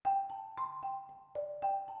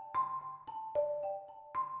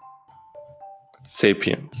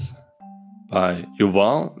Sapiens by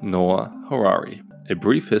Yuval Noah Harari, A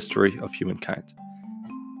Brief History of Humankind.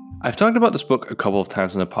 I've talked about this book a couple of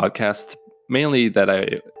times on the podcast, mainly that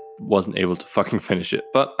I wasn't able to fucking finish it,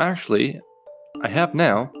 but actually I have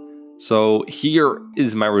now, so here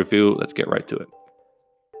is my review. Let's get right to it.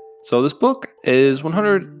 So this book is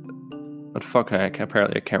 100, what fuck,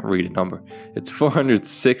 apparently I can't read a number. It's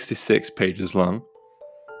 466 pages long.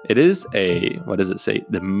 It is a, what does it say?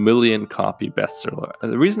 The million copy bestseller.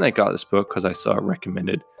 And the reason I got this book, because I saw it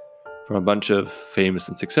recommended from a bunch of famous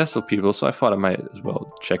and successful people, so I thought I might as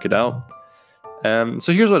well check it out.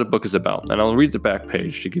 So here's what the book is about, and I'll read the back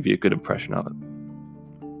page to give you a good impression of it.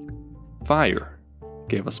 Fire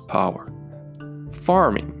gave us power.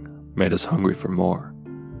 Farming made us hungry for more.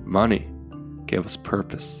 Money gave us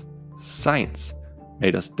purpose. Science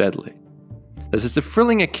made us deadly. This is a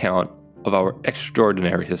thrilling account of our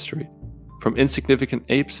extraordinary history, from insignificant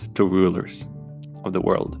apes to rulers of the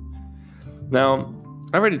world. Now,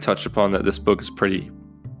 I already touched upon that this book is pretty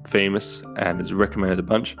famous and is recommended a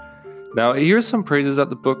bunch. Now, here's some praises that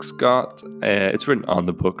the book's got. It's written on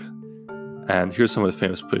the book, and here's some of the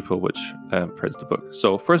famous people which praise the book.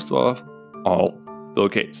 So, first of all, Bill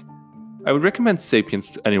Gates. I would recommend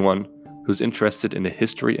Sapiens to anyone who's interested in the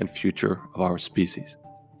history and future of our species.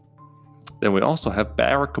 Then we also have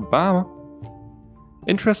Barack Obama.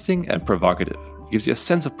 Interesting and provocative. It gives you a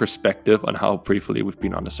sense of perspective on how briefly we've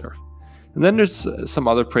been on this earth. And then there's some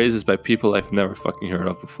other praises by people I've never fucking heard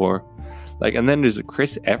of before. And then there's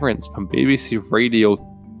Chris Evans from BBC Radio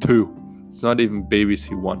 2. It's not even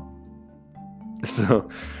BBC 1. So,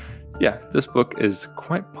 yeah, this book is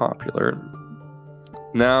quite popular.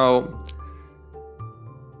 Now,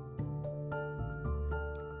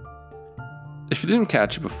 if you didn't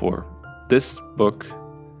catch it before, this book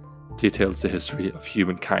details the history of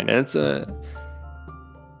humankind, and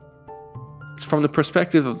it's from the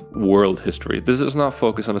perspective of world history. This does not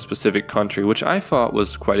focus on a specific country, which I thought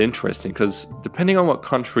was quite interesting, because depending on what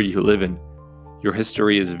country you live in, your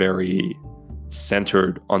history is very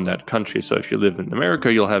centered on that country. So if you live in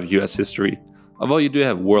America, you'll have US history, although you do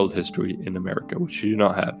have world history in America, which you do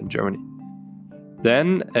not have in Germany.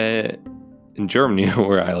 Then in Germany,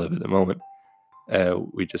 where I live at the moment,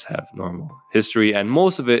 we just have normal history, and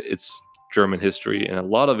most of it's German history, and a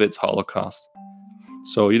lot of it's Holocaust.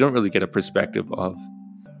 So you don't really get a perspective of,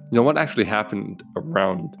 what actually happened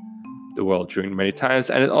around the world during many times.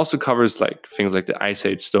 And it also covers things like the Ice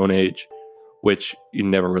Age, Stone Age, which you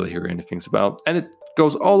never really hear anything about. And it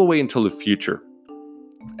goes all the way until the future,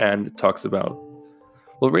 and it talks about,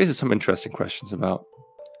 well, it raises some interesting questions about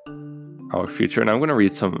our future. And I'm going to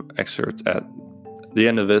read some excerpts at the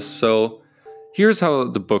end of this. So here's how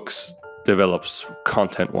the book develops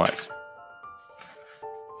content-wise.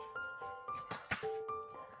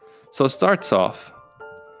 So it starts off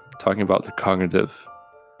talking about the cognitive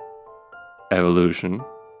evolution.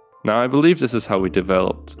 Now, I believe this is how we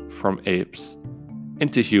developed from apes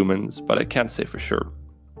into humans, but I can't say for sure.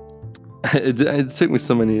 It took me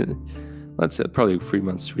so many, let's say, probably 3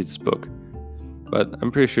 months to read this book. But I'm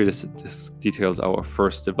pretty sure this details our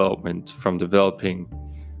first development from developing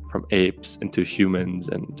from apes into humans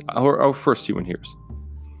and our first human years.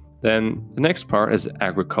 Then the next part is the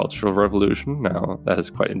agricultural revolution. Now, that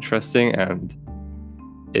is quite interesting, and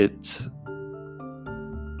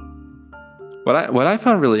what I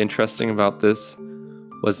found really interesting about this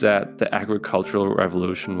was that the agricultural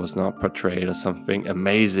revolution was not portrayed as something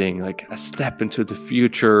amazing, like a step into the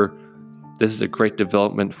future. This is a great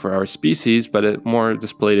development for our species, but it more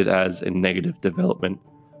displayed it as a negative development,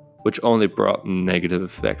 which only brought negative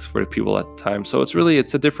effects for the people at the time. So it's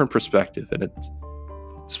a different perspective, and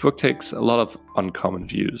this book takes a lot of uncommon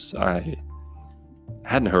views I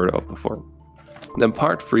hadn't heard of before. Then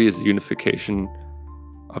part 3 is the unification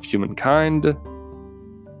of humankind.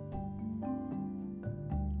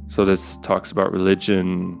 So this talks about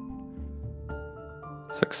religion,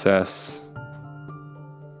 success,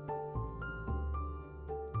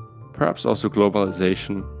 perhaps also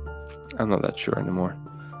globalization. I'm not that sure anymore.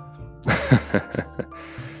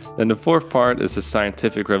 Then the 4th part is the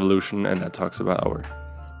scientific revolution, and that talks about our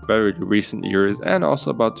very recent years and also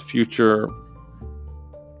about the future.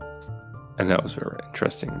 And that was very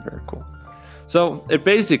interesting and very cool. So it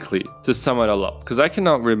basically, to sum it all up, because I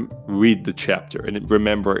cannot read the chapter and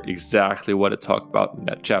remember exactly what it talked about in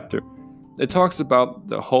that chapter. It talks about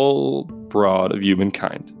the whole broad of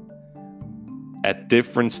humankind at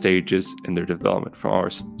different stages in their development, from our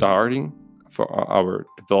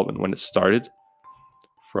development when it started,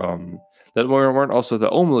 from that weren't also the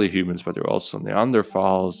only humans, but there were also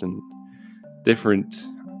Neanderthals and different,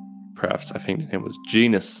 perhaps I think the name was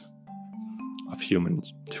genus of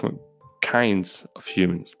humans, different kinds of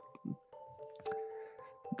humans.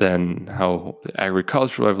 Then how the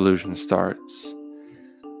agricultural revolution starts.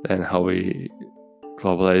 Then how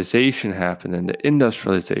globalization happened and the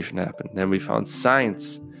industrialization happened. Then we found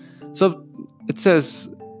science. So it says,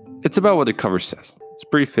 it's about what the cover says. It's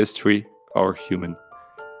brief history of our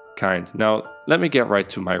humankind. Now, let me get right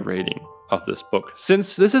to my rating of this book.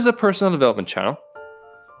 Since this is a personal development channel,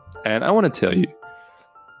 and I want to tell you,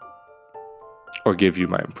 or give you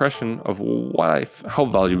my impression of how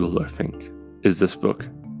valuable I think is this book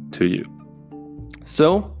to you.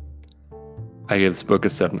 So, I give this book a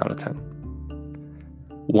 7 out of 10.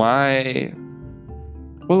 Why?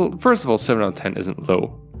 Well, first of all, 7 out of 10 isn't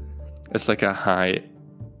low. It's like a high,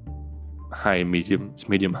 medium. It's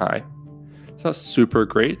medium high. It's not super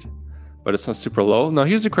great, but it's not super low. Now,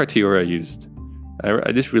 here's the criteria I used.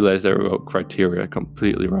 I just realized I wrote criteria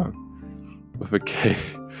completely wrong with a K.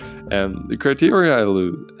 The criteria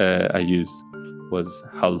I used was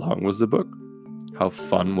how long was the book? How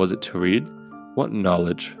fun was it to read? What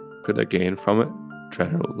knowledge could I gain from it?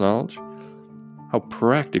 General knowledge. How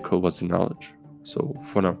practical was the knowledge? So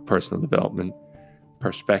from a personal development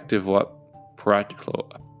perspective, what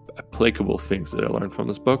practical, applicable things did I learn from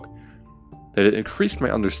this book? Did it increase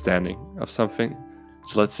my understanding of something?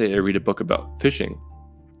 So let's say I read a book about fishing,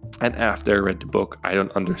 and after I read the book, I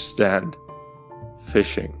don't understand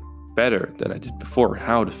fishing better than I did before.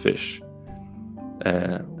 How to fish,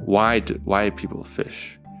 why people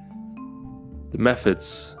fish, the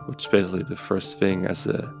methods, which is basically the first thing as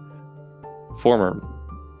a former.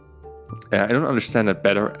 I don't understand that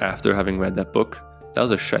better after having read that book. That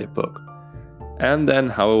was a shite book. And then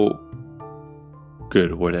how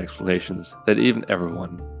good were the explanations that even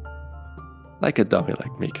everyone, like a dummy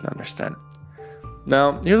like me, can understand.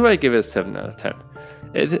 Now, here's why I give it a 7 out of 10.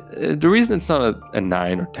 The reason it's not a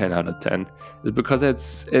 9 or 10 out of 10 is because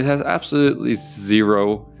it has absolutely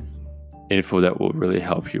zero info that will really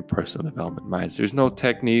help your personal development minds. There's no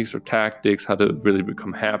techniques or tactics how to really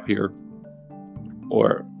become happier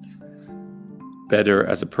or better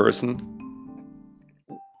as a person.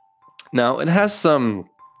 Now, it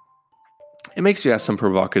makes you ask some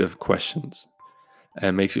provocative questions,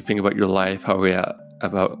 and makes you think about your life,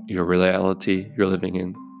 about your reality you're living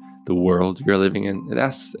in, the world you're living in.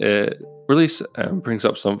 It really brings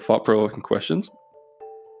up some thought-provoking questions.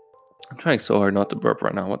 I'm trying so hard not to burp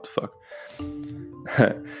right now. What the fuck?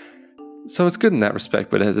 So it's good in that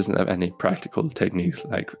respect, but it doesn't have any practical techniques,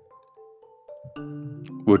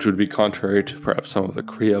 which would be contrary to perhaps some of the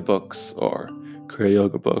Kriya books or Kriya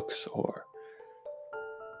Yoga books or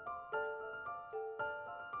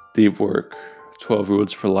Deep Work, 12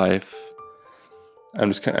 Rules for Life.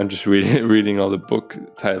 I'm just reading all the book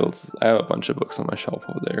titles. I have a bunch of books on my shelf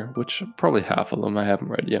over there, which probably half of them I haven't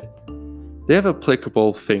read yet. They have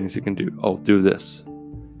applicable things you can do. Oh, do this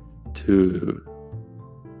to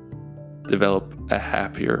develop a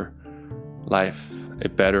happier life, a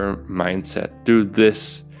better mindset. Do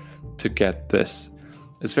this to get this.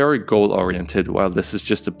 It's very goal-oriented, while this is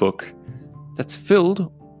just a book that's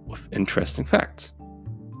filled with interesting facts.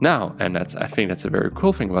 Now, and I think that's a very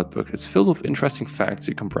cool thing about the book. It's filled with interesting facts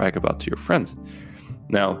you can brag about to your friends.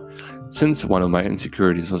 Now, since one of my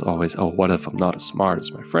insecurities was always, what if I'm not as smart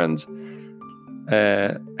as my friends?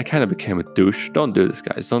 I kind of became a douche. Don't do this,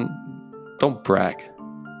 guys. Don't brag.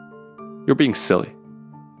 You're being silly.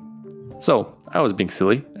 So, I was being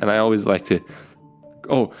silly, and I always like to,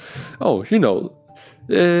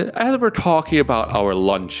 as we're talking about our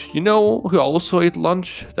lunch, you know who also ate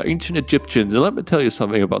lunch? The ancient Egyptians. And let me tell you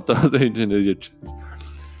something about those ancient Egyptians.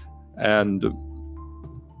 And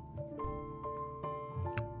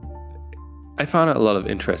I found out a lot of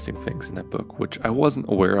interesting things in that book, which I wasn't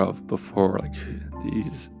aware of before. I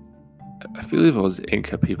believe it was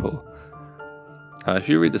Inca people. If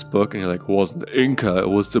you read this book and you're like, it wasn't the Inca, it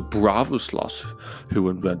was the Bravoslas who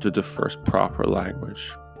invented the first proper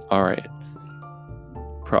language. All right.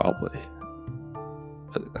 Probably.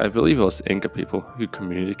 But I believe it was the Inca people who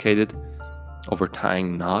communicated over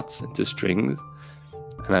tying knots into strings.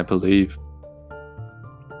 And I believe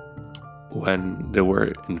when they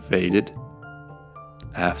were invaded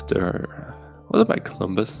after, was it by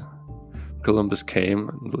Columbus? Columbus came,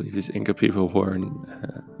 I believe these Inca people were in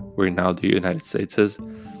where now the United States is,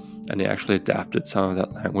 and they actually adapted some of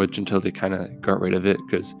that language until they kind of got rid of it,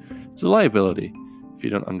 because it's a liability if you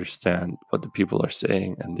don't understand what the people are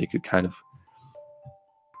saying, and they could kind of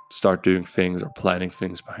start doing things or planning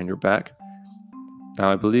things behind your back.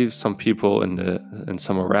 Now, I believe some people in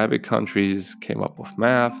some Arabic countries came up with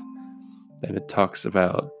math, and it talks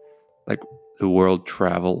about like the world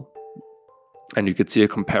travel And you could see a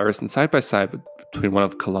comparison side by side between one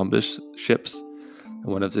of Columbus' ships and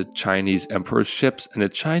one of the Chinese emperor's ships. And the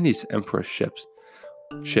Chinese emperor's ship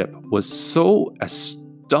was so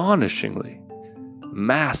astonishingly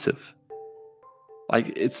massive.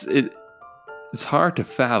 Like it's hard to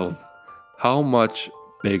fathom how much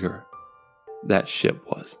bigger that ship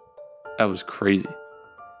was. That was crazy.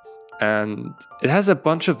 And it has a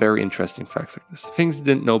bunch of very interesting facts like this. Things you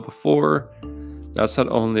didn't know before. That's not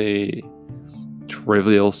only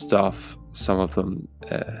trivial stuff. Some of them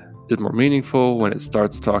is more meaningful when it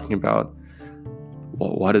starts talking about,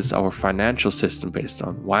 well, what is our financial system based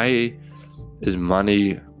on? Why is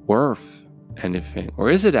money worth anything? Or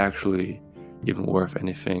is it actually even worth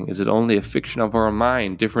anything? Is it only a fiction of our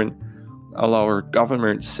mind? All our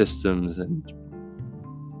government systems and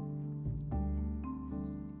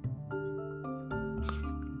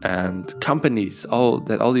companies, all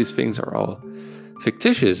these things are all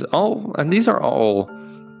fictitious. And these are all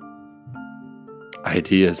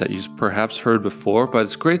ideas that you've perhaps heard before, but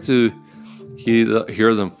it's great to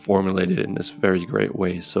hear them formulated in this very great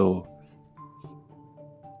way. So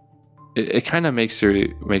it kind of makes you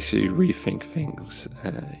rethink things.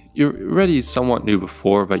 You already somewhat knew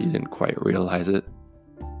before, but you didn't quite realize it.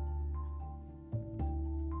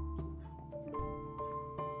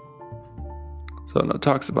 So it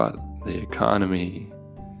talks about the economy,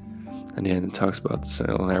 and then it talks about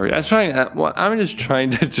similarity. I'm just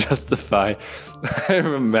trying to justify. I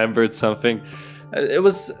remembered something. It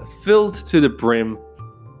was filled to the brim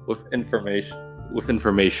with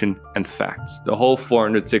information and facts. The whole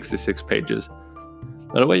 466 pages.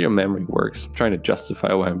 And the way your memory works, I'm trying to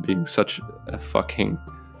justify why I'm being such a fucking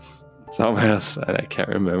dumbass and I can't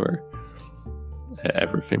remember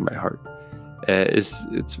everything by heart. It's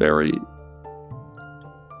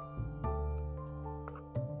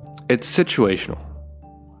situational.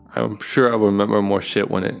 I'm sure I will remember more shit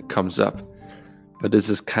when it comes up, but this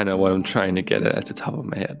is kind of what I'm trying to get at the top of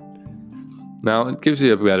my head. Now, it gives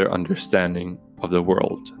you a better understanding of the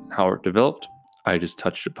world, how it developed. I just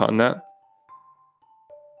touched upon that.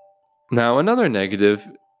 Now, another negative,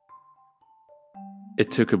 it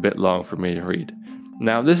took a bit long for me to read.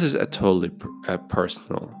 Now, this is a totally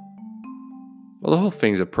personal. Well, the whole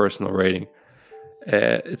thing's a personal rating.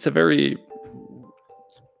 It's a very...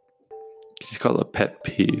 You call it a pet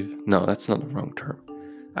peeve. No, that's not the wrong term.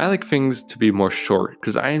 I like things to be more short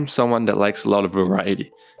because I am someone that likes a lot of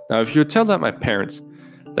variety. Now, if you tell that my parents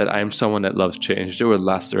that I am someone that loves change, they would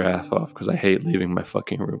laugh their ass off because I hate leaving my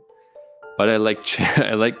fucking room. But I like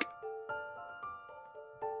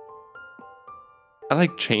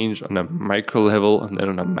change on a micro level and then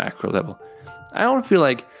on a macro level. I don't feel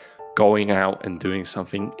like going out and doing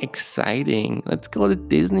something exciting. Let's go to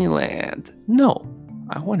Disneyland. No,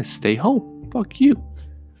 I want to stay home. Fuck you.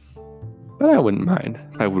 But I wouldn't mind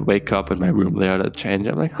if I would wake up and my room layout had changed.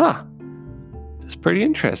 I'm like, that's pretty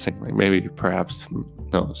interesting. Like maybe perhaps,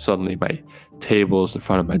 suddenly my table's in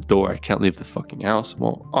front of my door. I can't leave the fucking house.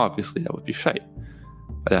 Well, obviously that would be shite.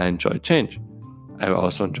 But I enjoy change. I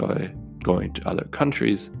also enjoy going to other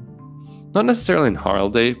countries. Not necessarily in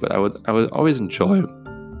holiday, but I would always enjoy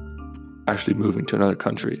actually moving to another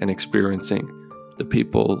country and experiencing the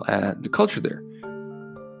people and the culture there.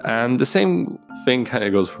 And the same thing kind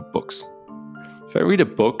of goes for books. If I read a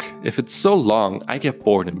book, if it's so long, I get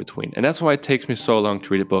bored in between. And that's why it takes me so long to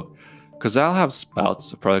read a book. Because I'll have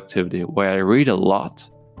spouts of productivity where I read a lot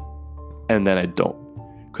and then I don't.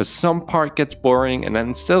 Because some part gets boring and then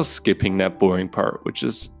instead of skipping that boring part, which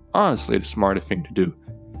is honestly the smarter thing to do.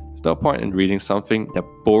 There's no point in reading something that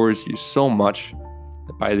bores you so much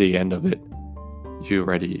that by the end of it, you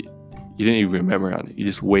didn't even remember on it. You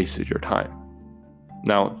just wasted your time.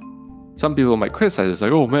 Now, some people might criticize this,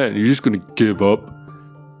 like, oh man, you're just going to give up.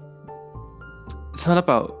 It's not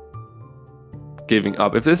about giving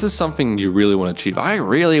up. If this is something you really want to achieve, I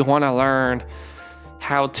really want to learn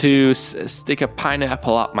how to stick a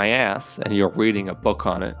pineapple up my ass, and you're reading a book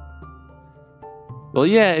on it. Well,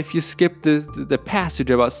 yeah, if you skip the passage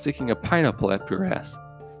about sticking a pineapple up your ass,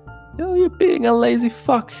 you're being a lazy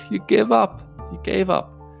fuck. You gave up.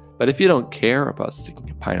 But if you don't care about sticking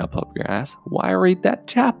a pineapple up your ass, why read that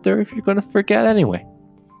chapter if you're going to forget anyway?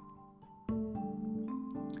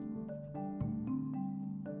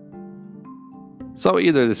 So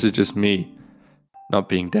either this is just me not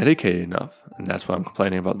being dedicated enough, and that's why I'm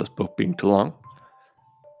complaining about this book being too long,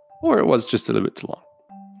 or it was just a little bit too long.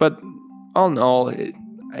 But all in all,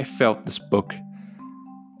 I felt this book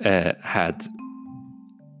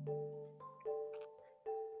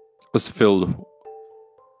was filled.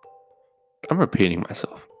 I'm repeating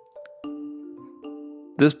myself.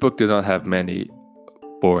 This book did not have many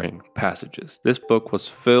boring passages. This book was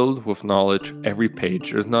filled with knowledge every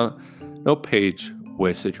page. There's no page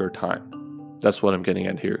wasted your time. That's what I'm getting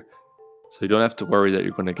at here. So you don't have to worry that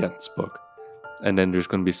you're going to get this book. And then there's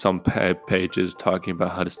going to be some pages talking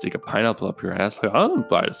about how to stick a pineapple up your ass. Like, I don't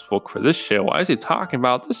buy this book for this shit. Why is he talking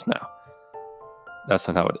about this now? That's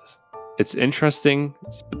not how it is. It's interesting.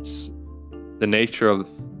 It's the nature of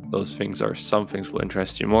those things are some things will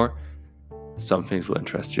interest you more. Some things will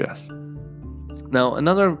interest you less. Now,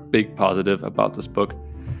 another big positive about this book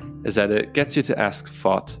is that it gets you to ask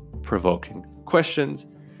thought-provoking questions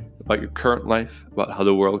about your current life, about how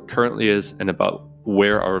the world currently is, and about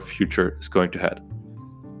where our future is going to head.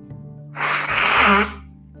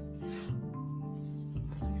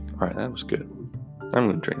 All right, that was good. I'm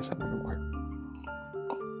going to drink something real quick.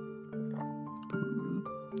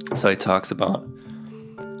 So he talks about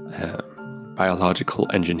biological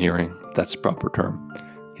engineering. That's the proper term.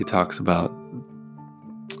 He talks about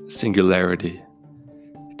singularity.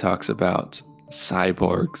 He talks about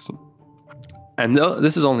cyborgs. And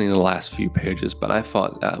this is only in the last few pages, but I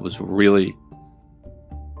thought that was really...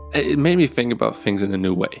 It made me think about things in a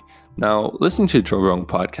new way. Now, listening to Joe Rogan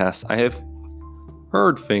podcast, I have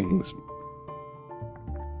heard things.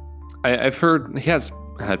 I've heard he has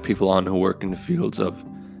had people on who work in the fields of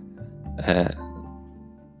an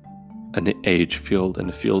age field, in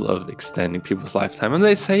the field of extending people's lifetime, and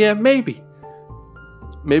they say, yeah, maybe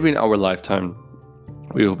in our lifetime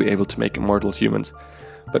we will be able to make immortal humans.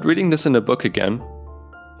 But reading this in the book again,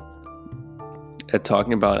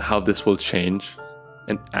 talking about how this will change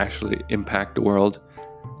and actually impact the world,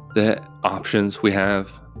 the options we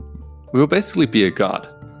have, we will basically be a god.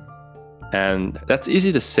 And that's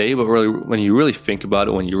easy to say, but really, when you really think about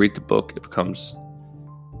it, when you read the book,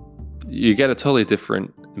 you get a totally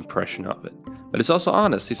different impression of it. But it's also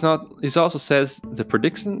honest. He also says the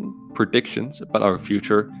predictions about our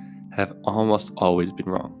future have almost always been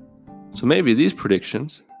wrong. So maybe these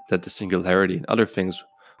predictions, that the singularity and other things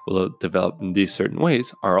will develop in these certain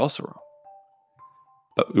ways, are also wrong.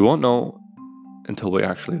 But we won't know until we're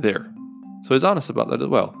actually there. So he's honest about that as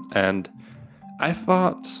well. And I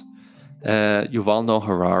thought Yuval Noah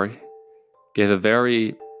Harari gave a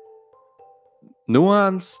very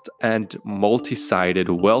nuanced and multi-sided,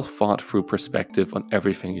 well-thought-through perspective on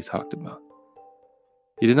everything he talked about.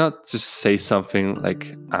 He did not just say something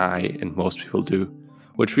like I and most people do,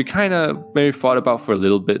 which we kind of maybe thought about for a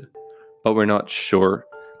little bit, but we're not sure.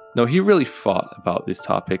 No, he really thought about these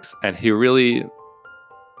topics, and he really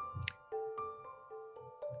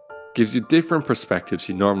gives you different perspectives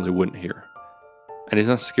you normally wouldn't hear. And he's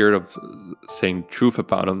not scared of saying truth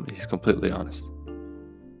about them. He's completely honest.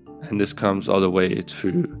 And this comes all the way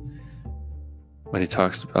to when he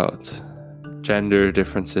talks about gender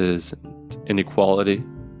differences and inequality.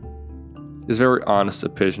 His very honest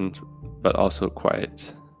opinions, but also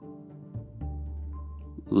quite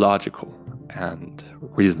logical and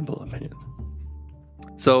reasonable opinion.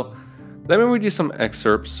 So let me read you some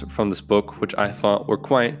excerpts from this book, which I thought were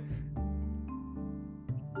quite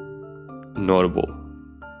notable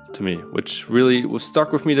to me, which really was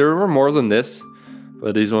stuck with me. There were more than this,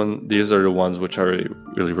 but these are the ones which I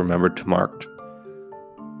really remembered to mark,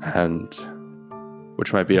 and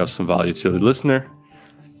which might be of some value to the listener.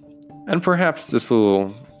 And perhaps this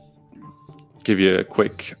will give you a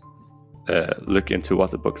quick look into what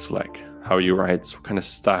the book's like, how he writes, what kind of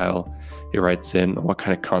style he writes in, and what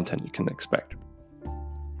kind of content you can expect.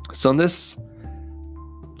 So in this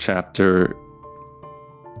chapter,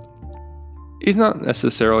 he's not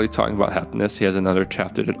necessarily talking about happiness. He has another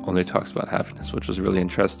chapter that only talks about happiness, which was really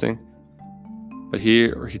interesting. But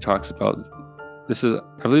here he talks about,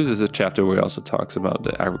 I believe this is a chapter where he also talks about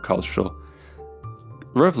the agricultural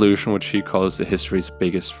revolution, which he calls the history's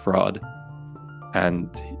biggest fraud. And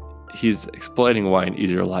he's explaining why an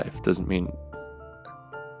easier life doesn't mean,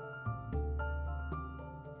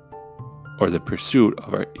 or the pursuit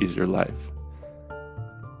of an easier life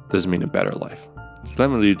doesn't mean a better life. So let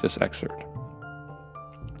me read this excerpt.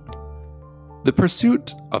 The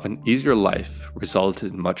pursuit of an easier life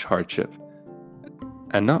resulted in much hardship,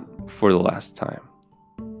 and not for the last time.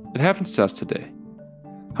 It happens to us today.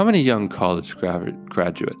 How many young college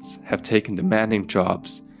graduates have taken demanding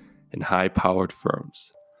jobs in high-powered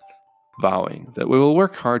firms, vowing that we will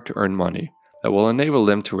work hard to earn money that will enable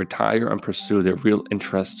them to retire and pursue their real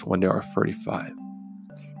interests when they are 35.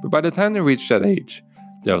 But by the time they reach that age,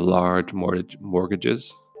 they have large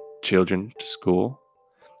mortgages, children to school,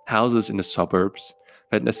 houses in the suburbs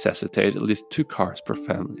that necessitate at least 2 cars per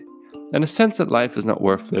family, and a sense that life is not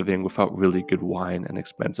worth living without really good wine and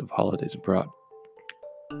expensive holidays abroad.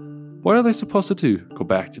 What are they supposed to do? Go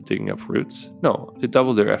back to digging up roots? No, they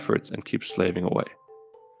double their efforts and keep slaving away.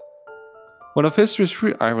 One of history's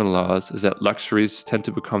three iron laws is that luxuries tend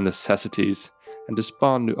to become necessities and to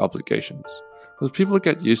spawn new obligations. When people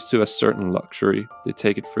get used to a certain luxury, they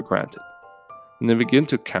take it for granted, and they begin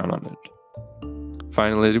to count on it.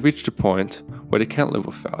 Finally, they reach the point where they can't live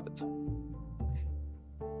without it.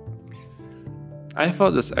 I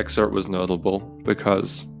thought this excerpt was notable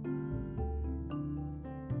because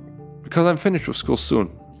I'm finished with school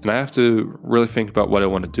soon, and I have to really think about what I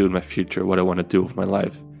want to do in my future, what I want to do with my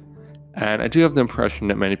life. And I do have the impression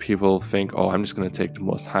that many people think, oh, I'm just going to take the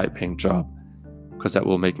most high-paying job because that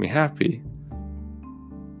will make me happy.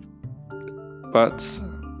 But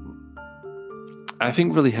I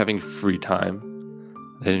think really having free time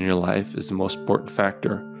in your life is the most important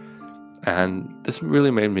factor. And this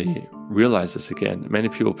really made me realize this again. Many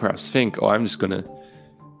people perhaps think, oh, I'm just going to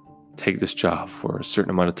take this job for a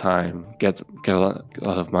certain amount of time, get a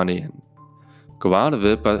lot of money and go out of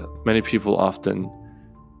it. But many people often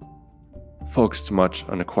focus too much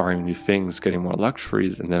on acquiring new things, getting more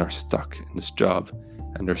luxuries, and then are stuck in this job,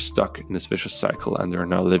 and they're stuck in this vicious cycle, and they're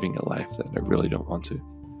now living a life that they really don't want to.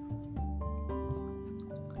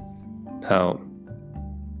 Now,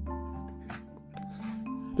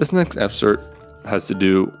 this next excerpt has to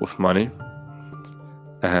do with money,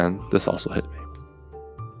 and this also hit me.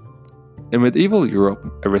 In medieval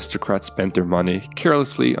Europe, aristocrats spent their money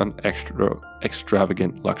carelessly on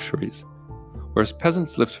extravagant luxuries, whereas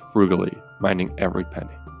peasants lived frugally, minding every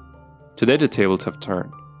penny. Today the tables have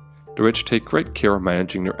turned. The rich take great care of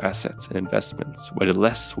managing their assets and investments, while the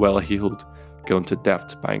less well-heeled go into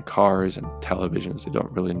debt buying cars and televisions they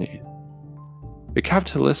don't really need. The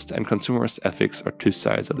capitalist and consumerist ethics are two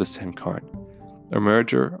sides of the same coin, a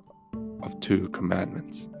merger of two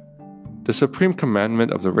commandments. The supreme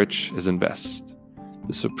commandment of the rich is invest.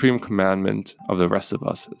 The supreme commandment of the rest of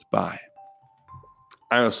us is buy.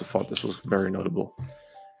 I also thought this was very notable.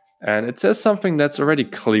 And it says something that's already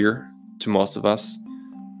clear to most of us,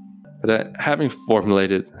 but that having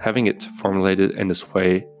it formulated in this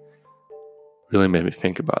way really made me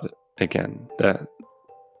think about it again. That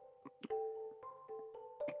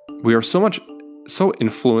we are so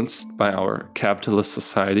influenced by our capitalist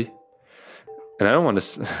society, and I don't want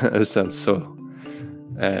to sound so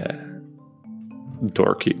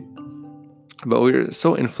dorky, but we're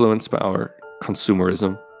so influenced by our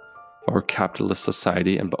consumerism, our capitalist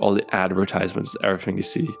society, and by all the advertisements, everything you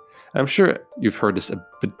see. I'm sure you've heard this a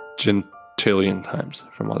bajillion times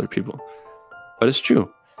from other people, but it's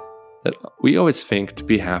true that we always think to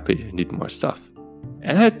be happy you need more stuff.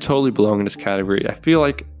 And I totally belong in this category. I feel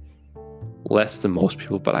like less than most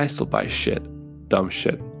people, but I still buy dumb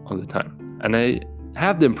shit all the time. And I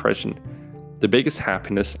have the impression the biggest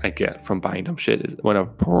happiness I get from buying dumb shit is when I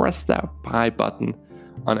press that buy button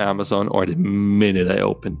on Amazon, or the minute I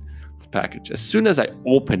open the package. As soon as I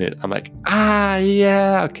open it, I'm like,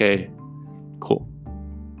 yeah, okay, cool.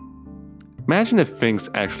 Imagine if things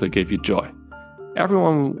actually gave you joy.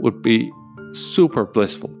 Everyone would be super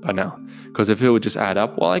blissful by now. Because if it would just add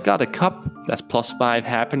up, well, I got a cup, that's +5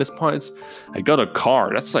 happiness points. I got a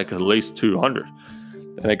car, that's like at least 200.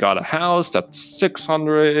 Then I got a house, that's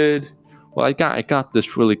 600. Well, I got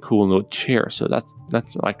this really cool new chair, so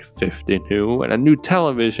that's like 50 new, and a new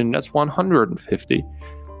television, that's 150.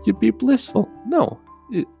 You'd be blissful. No,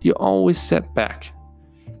 you always set back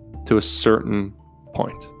to a certain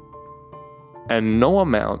point. And no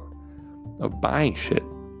amount of buying shit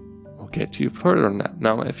will get you further than that.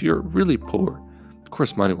 Now, if you're really poor, of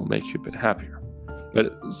course money will make you a bit happier,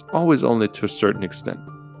 but it's always only to a certain extent.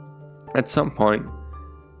 At some point,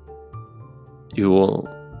 it won't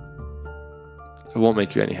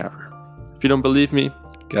make you any happier. If you don't believe me,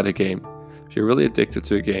 get a game. If you're really addicted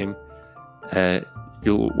to a game,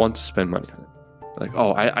 you'll want to spend money on it. Like,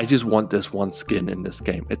 oh, I just want this one skin in this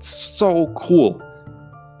game. It's so cool.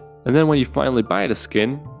 And then when you finally buy the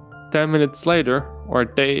skin, 10 minutes later, or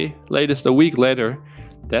a day, latest a week later,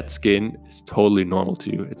 that skin is totally normal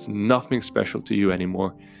to you. It's nothing special to you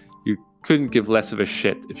anymore. You couldn't give less of a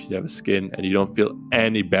shit if you have a skin, and you don't feel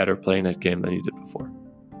any better playing that game than you did before.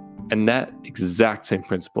 And that exact same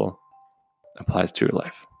principle applies to your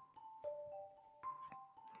life.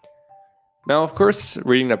 Now, of course,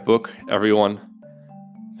 reading that book, everyone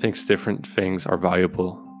thinks different things are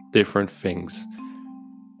valuable. Different things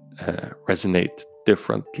resonate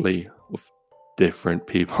differently with different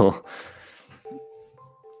people.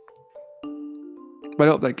 But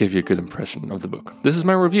I hope that gave you a good impression of the book. This is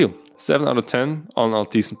my review. 7 out of 10, all in all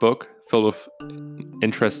decent book, filled with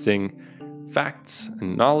interesting facts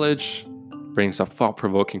and knowledge, brings up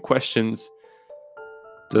thought-provoking questions,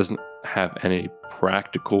 doesn't have any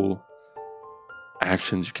practical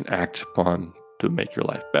actions you can act upon to make your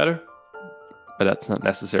life better, but that's not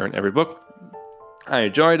necessary in every book. I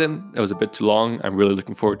enjoyed it. It was a bit too long. I'm really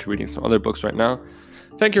looking forward to reading some other books right now.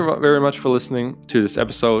 Thank you very much for listening to this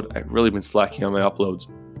episode. I've really been slacking on my uploads,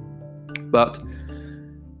 but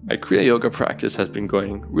my Kriya Yoga practice has been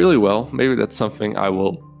going really well. Maybe that's something I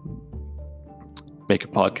will make a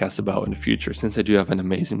podcast about in the future, since I do have an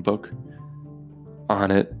amazing book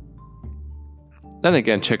on it. Then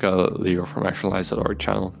again, check out the YourFromActionalize.org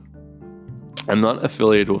channel. I'm not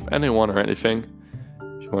affiliated with anyone or anything.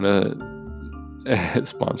 If you want to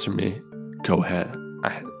sponsor me, go ahead.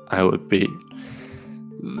 I would be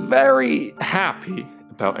very happy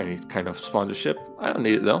about any kind of sponsorship. I don't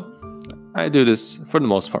need it though. I do this for the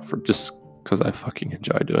most part for just because I fucking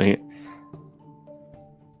enjoy doing it.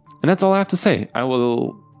 And that's all I have to say. I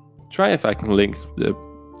will try if I can link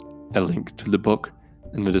a link to the book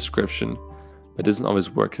in the description. It doesn't always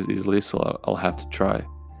work as easily, so I'll have to try.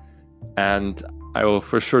 And I will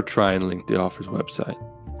for sure try and link the author's website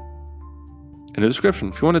in the description.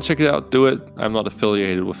 If you want to check it out, do it. I'm not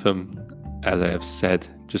affiliated with him, as I have said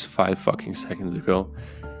just 5 fucking seconds ago.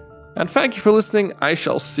 And thank you for listening. I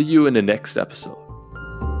shall see you in the next episode.